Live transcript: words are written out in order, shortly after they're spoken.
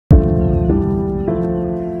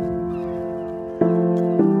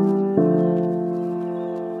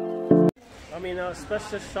a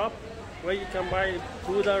special shop where you can buy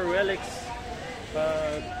Buddha relics,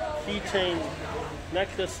 keychain,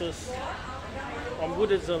 necklaces. On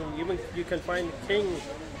Buddhism, even you can find king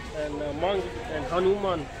and monk and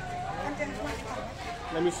Hanuman.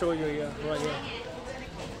 Let me show you here, right here.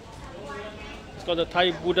 It's got a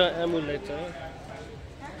Thai Buddha amulet. There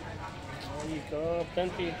you go,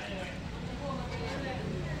 plenty.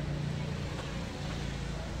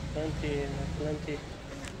 Plenty.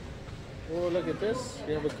 Oh, look at this.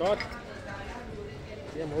 We have a god.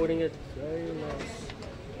 See, I'm holding it. Very nice.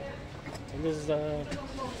 And this is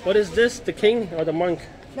what is this? The king or the monk?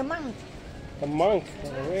 The monk. The monk.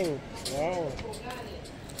 The ring. Wow.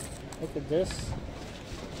 Look at this.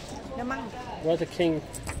 The monk. Where's the king?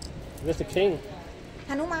 Is this the king?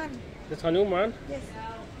 Hanuman. This Hanuman? Yes.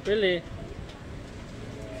 Really?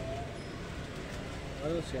 I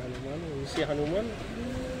don't see Hanuman. You see Hanuman?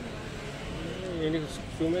 You need to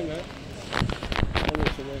zoom in, huh? Let me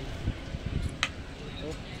zoom in.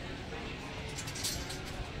 Oh.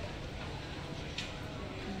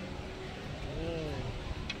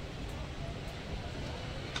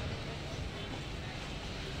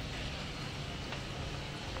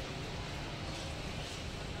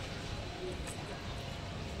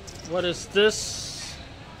 What is this?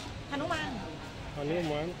 Hanuman.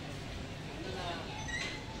 Hanuman.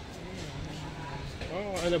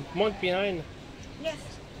 Oh, and a monk behind. Yes.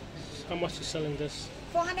 How much is selling this?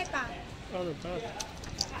 400 baht. 400 baht.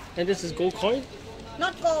 And this is gold coin?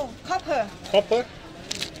 Not gold, copper. Copper?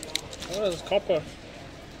 Oh, this is copper.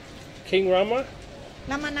 King Rama?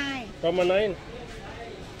 Number 9. Rama 9.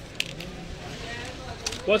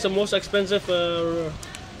 What's the most expensive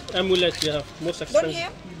amulet you have? Most expensive. Don't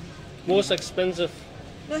have? Most expensive.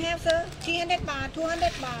 Don't have, sir. 300 baht,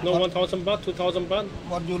 200 baht. No, 1,000 baht, 2,000 baht.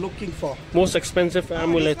 What you looking for? Most expensive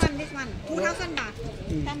amulet. This one. 2,000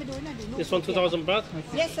 baht. This one 2,000 baht?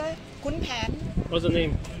 Yes, sir. Kun Pan. What's the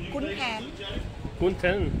name? Kun Pan.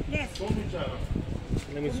 Kunten. Yes.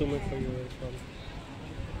 Let me zoom in for you.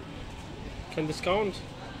 Can discount?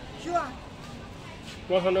 Sure.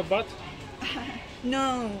 100 baht?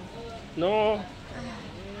 No. No.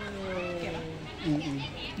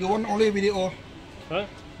 You want only video Huh?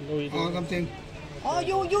 No, you or don't. something? Oh,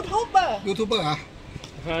 you YouTuber. YouTuber ah?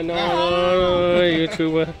 No,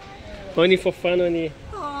 YouTuber. Only for fun, only.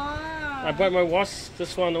 Oh. I bought my watch,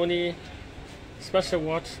 this one only special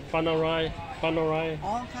watch, Panerai.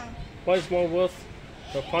 Oh, okay. What is more worth,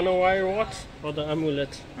 the Panerai watch or the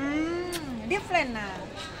amulet? Different.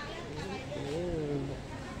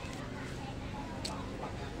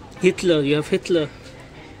 Hitler, you have Hitler.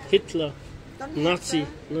 Don't Nazi, have,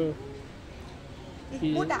 no. It's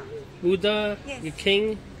Buddha. Buddha, Yes. the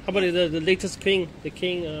king. How about the latest king? The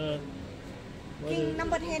king, King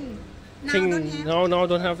number 10. Now king, don't have. no,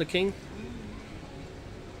 don't have the king.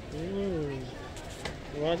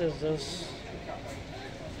 What is this?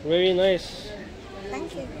 Very nice.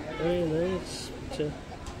 Thank you. Very nice picture.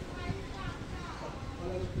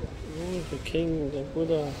 The king, the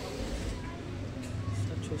Buddha.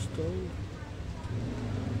 Such a stone.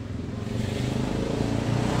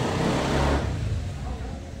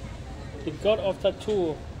 The god of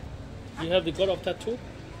tattoo. You have the god of tattoo?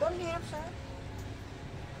 Don't have, sir.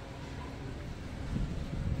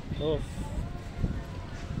 Oh.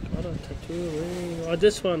 God of tattoo. Oh,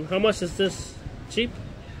 this one. How much is this? Cheap?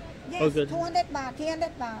 Yes, Oh, good. 200 baht,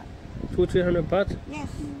 300 baht. 200-300 baht? Yes.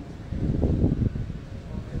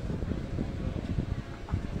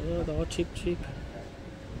 Yeah, they're all cheap.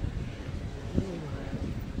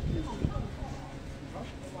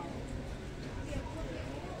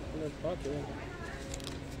 Baht, yeah.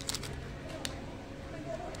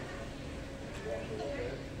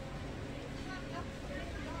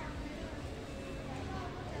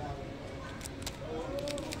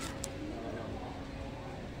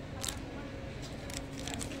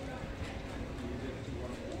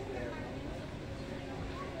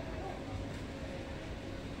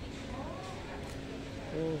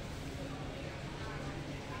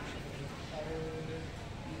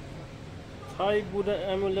 Thai Buddha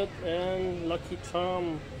amulet and lucky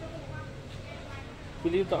charm.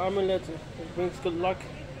 Believe the amulet brings good luck,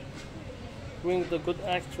 brings the good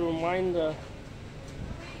acts to reminder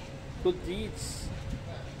good deeds,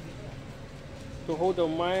 to hold the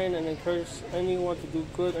mind and encourage anyone to do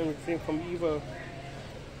good and refrain from evil.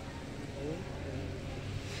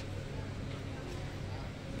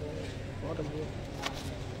 Bottom here.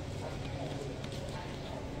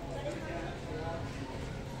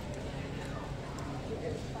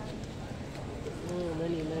 Oh,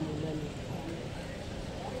 many.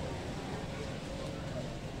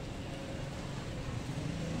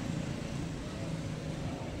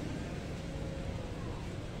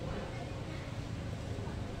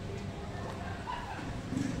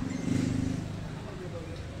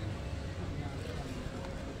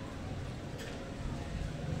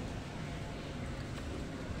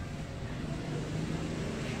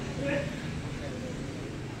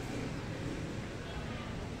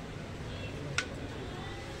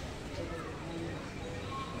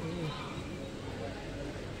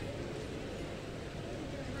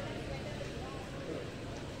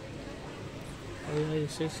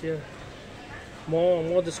 says here.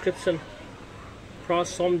 More description.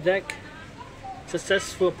 Prasom deck.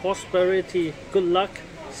 Successful, prosperity, good luck,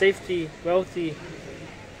 safety, wealthy.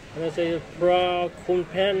 And I say pra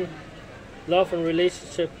kunpan, love and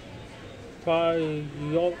relationship. Pra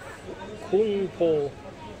yok kunpo,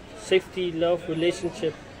 safety, love,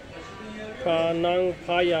 relationship. Pra nang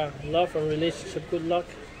paya, love and relationship, good luck.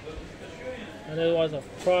 And it was a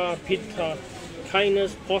pra pita,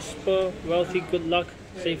 kindness, prosper, wealthy, good luck,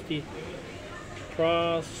 safety.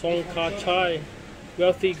 Pra songka chai,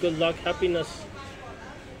 wealthy, good luck, happiness.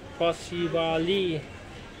 Prasivali,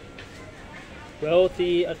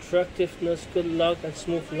 wealthy, attractiveness, good luck, and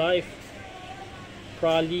smooth life.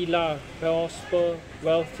 Pralila, prosper,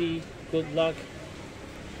 wealthy, good luck.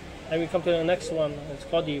 And we come to the next one. It's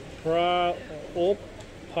called the Pra-op-pa-kut,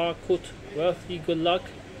 wealthy, good luck,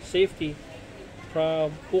 safety.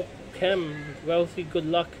 Pra-buk-kem, wealthy, good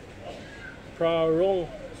luck. Pra-rong,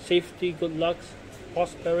 safety, good luck,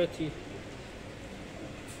 prosperity.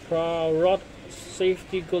 Pra-rot,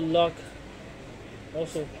 safety, good luck.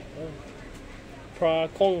 Also,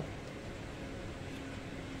 Pra-kong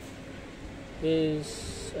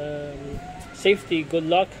is safety, good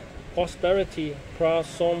luck, prosperity.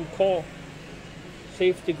 Pra-som-ko,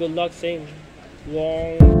 safety, good luck, same.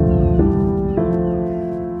 Long